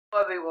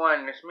Hello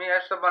everyone, it's me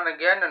Esteban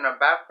again, and I'm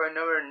back for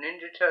another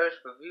Ninja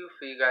Turtles review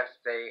for you guys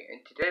today.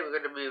 And today we're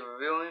going to be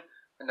reviewing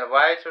The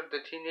Rise of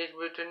the Teenage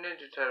Mutant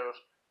Ninja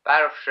Turtles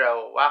Battle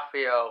Shell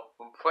Raphael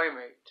from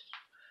Playmates.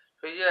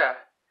 So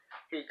yeah,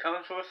 he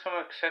comes with some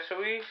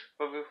accessories,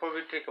 but before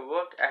we take a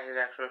look at his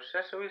actual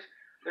accessories,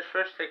 let's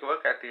first take a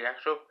look at the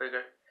actual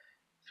figure.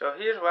 So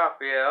here's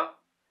Raphael.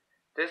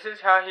 This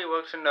is how he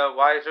looks in the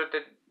Rise of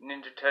the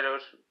Ninja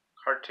Turtles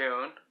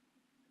cartoon.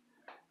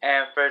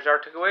 And for his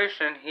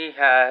articulation, he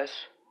has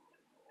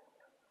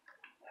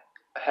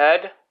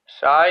head,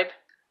 side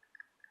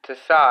to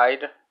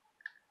side,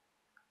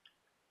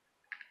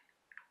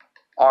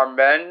 arm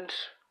bends,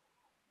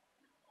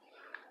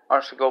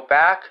 arms to go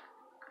back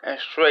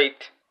and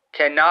straight,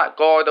 cannot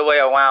go all the way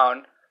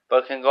around,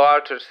 but can go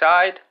out to the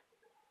side,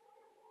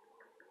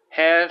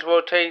 hands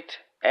rotate,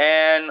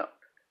 and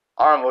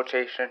arm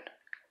rotation.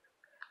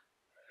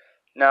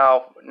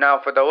 Now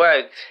for the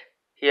legs,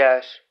 he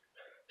has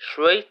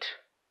straight,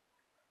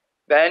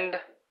 bend,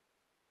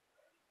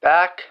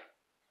 back,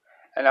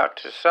 and out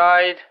to the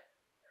side,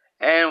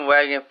 and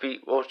leg and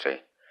feet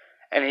rotate.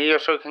 And he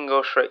also can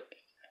go straight.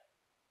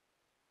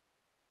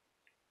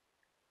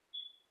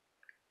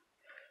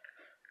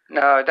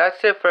 Now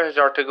that's it for his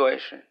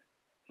articulation.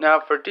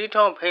 Now for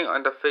detail and paint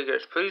on the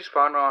figures, pretty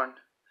spot on.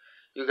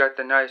 You got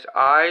the nice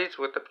eyes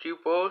with the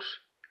pupils,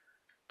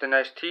 the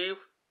nice teeth,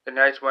 the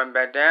nice one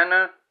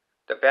bandana,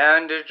 the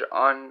bandage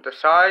on the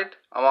side,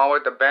 along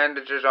with the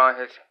bandages on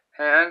his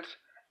hands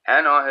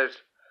and on his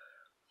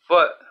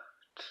foot,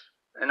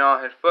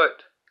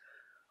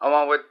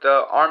 along with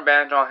the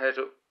armbands on his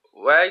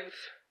legs,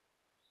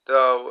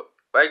 the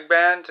leg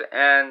bands,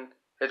 and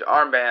his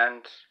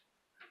armbands,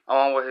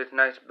 along with his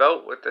nice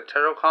belt with the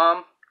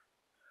telecom,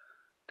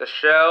 the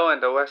shell,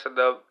 and the rest of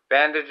the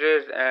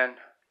bandages and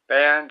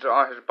bands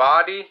on his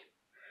body.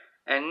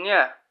 And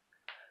yeah,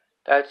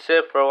 that's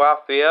it for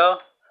Raphael.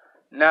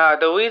 Now,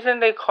 the reason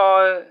they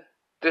call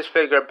this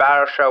figure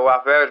Battle Shell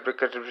Raphael is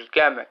because of his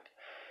gimmick.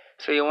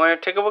 So you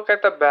want to take a look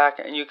at the back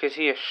and you can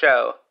see his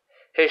shell.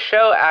 His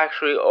shell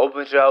actually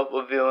opens up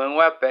revealing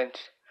weapons.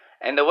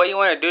 And the way you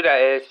want to do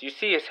that is, you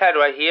see his head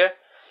right here.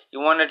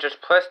 You want to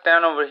just press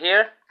down over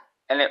here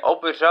and it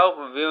opens up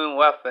revealing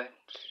weapons.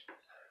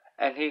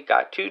 And he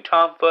got two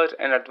tonfas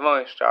and a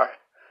throwing star.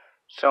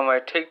 So I'm going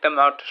to take them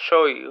out to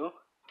show you.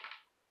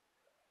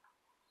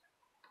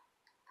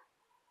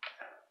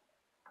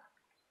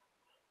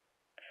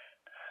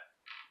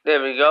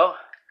 There we go.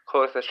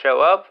 Close the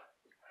shell up.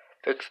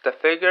 Fix the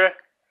figure.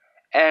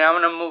 And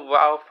I'm going to move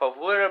Ralph a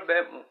little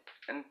bit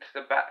into the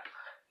back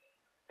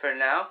for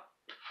now.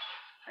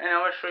 And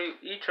I'm going to show you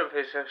each of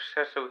his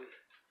accessories.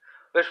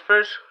 Let's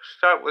first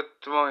start with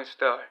throwing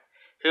star.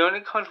 He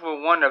only comes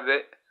with one of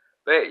it,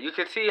 but you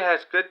can see it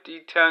has good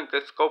detail and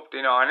good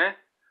sculpting on it.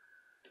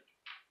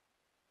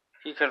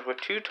 He comes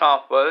with two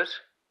tonfas.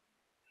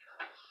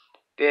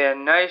 They're a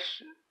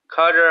nice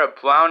color of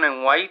brown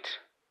and white.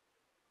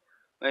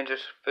 Let me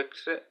just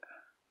fix it.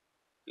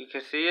 You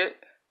can see it.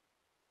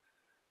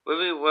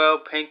 Really well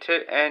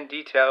painted and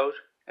detailed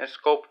and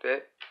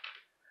sculpted.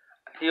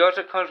 He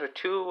also comes with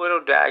two little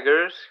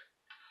daggers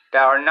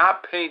that are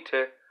not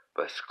painted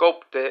but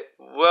sculpted.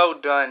 Well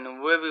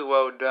done, really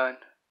well done.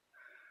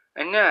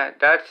 And yeah,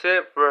 that's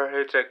it for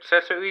his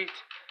accessories,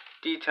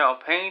 detail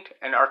paint,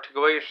 and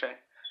articulation.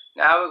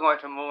 Now we're going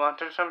to move on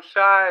to some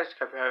size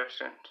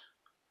comparisons.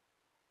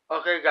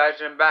 Okay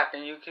guys, I'm back,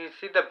 and you can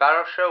see the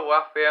Battle Shell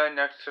Raphael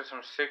next to some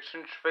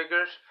 6-inch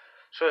figures.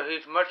 So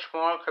he's much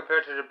smaller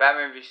compared to the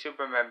Batman v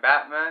Superman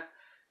Batman,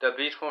 the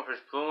Beast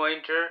Morphers Blue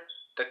Ranger,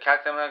 the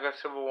Captain America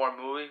Civil War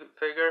movie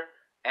figure,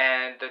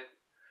 and the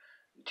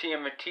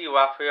TMNT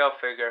Raphael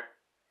figure.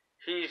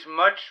 He's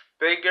much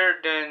bigger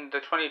than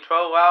the 2012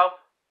 Ralph.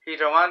 He's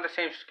around the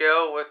same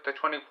scale with the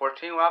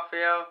 2014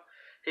 Raphael.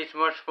 He's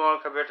much smaller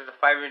compared to the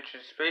 5-inch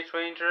Space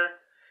Ranger.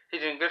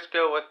 He's in good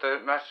scale with the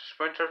Master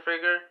Splinter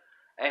figure.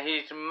 And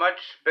he's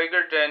much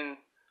bigger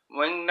than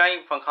Wing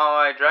Knight from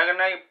Kamen Rider Dragon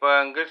Knight,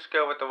 but in good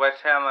scale with the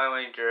West Hammer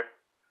Ranger.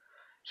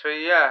 So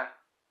yeah.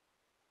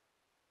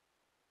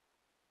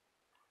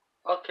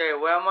 Okay,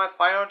 well, my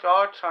final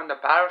thoughts on the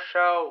Battle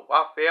Shell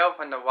Raphael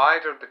from the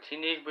Rise of the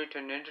Teenage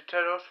Mutant Ninja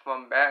Turtles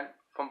from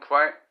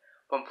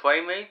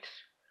Playmates.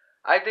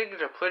 I think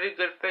it's a pretty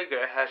good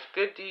figure. It has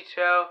good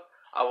detail,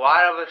 a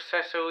lot of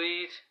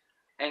accessories,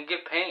 and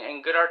good paint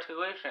and good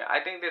articulation.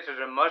 I think this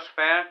is a must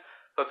fan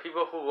for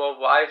people who love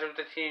Rise of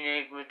the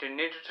Teenage Mutant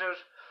Ninja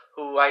Turtles,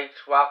 who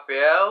likes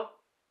Raphael,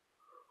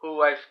 who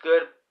likes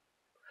good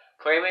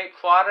Playmate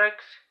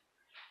products,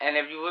 and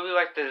if you really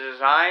like the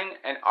design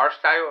and art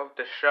style of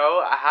the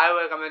show, I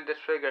highly recommend this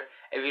figure.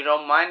 If you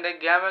don't mind the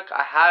gimmick,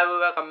 I highly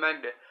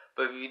recommend it.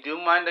 But if you do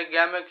mind the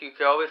gimmick, you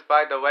can always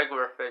buy the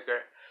regular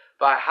figure.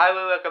 But I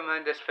highly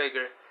recommend this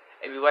figure.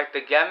 If you like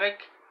the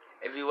gimmick,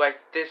 if you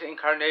like this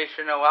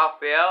incarnation of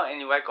Raphael,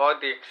 and you like all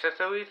the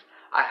accessories,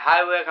 I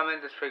highly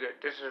recommend this figure.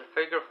 This is a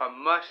figure for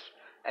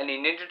any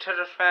Ninja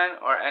Turtles fan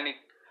or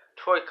any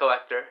toy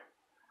collector.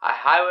 I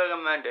highly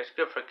recommend it. It's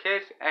good for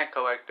kids and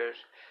collectors.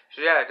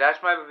 So yeah,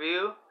 that's my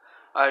review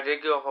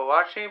Thank you all for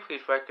watching.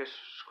 Please like and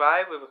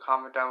subscribe. Leave a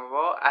comment down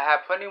below. I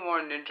have plenty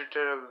more Ninja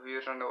Turtle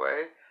reviews on the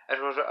way, as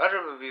well as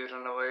other reviews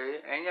on the way.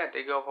 And yeah,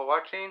 thank you all for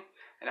watching.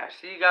 And I'll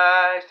see you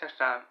guys next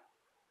time.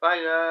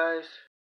 Bye guys.